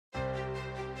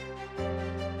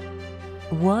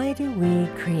Why do we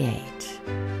create?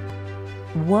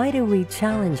 Why do we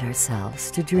challenge ourselves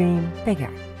to dream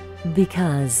bigger?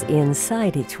 Because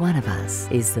inside each one of us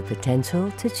is the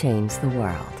potential to change the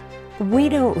world. We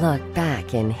don't look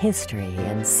back in history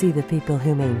and see the people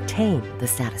who maintain the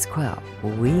status quo.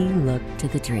 We look to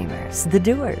the dreamers, the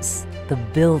doers, the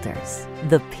builders,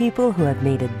 the people who have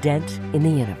made a dent in the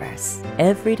universe.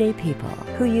 Everyday people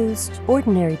who used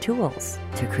ordinary tools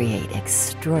to create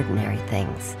extraordinary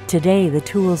things. Today, the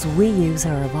tools we use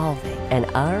are evolving, and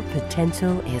our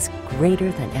potential is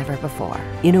greater than ever before.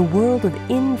 In a world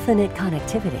of infinite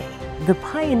connectivity, the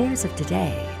pioneers of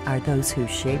today are those who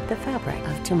shape the fabric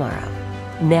of tomorrow.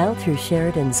 Now, through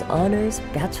Sheridan's Honors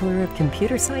Bachelor of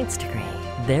Computer Science degree,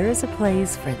 there is a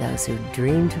place for those who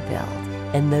dream to build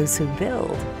and those who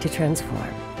build to transform.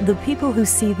 The people who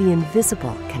see the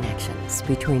invisible connections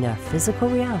between our physical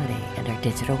reality and our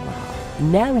digital world.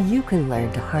 Now you can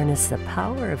learn to harness the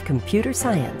power of computer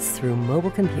science through mobile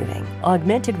computing,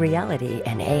 augmented reality,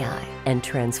 and AI, and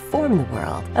transform the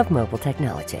world of mobile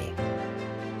technology.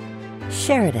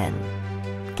 Sheridan.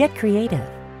 Get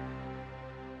creative.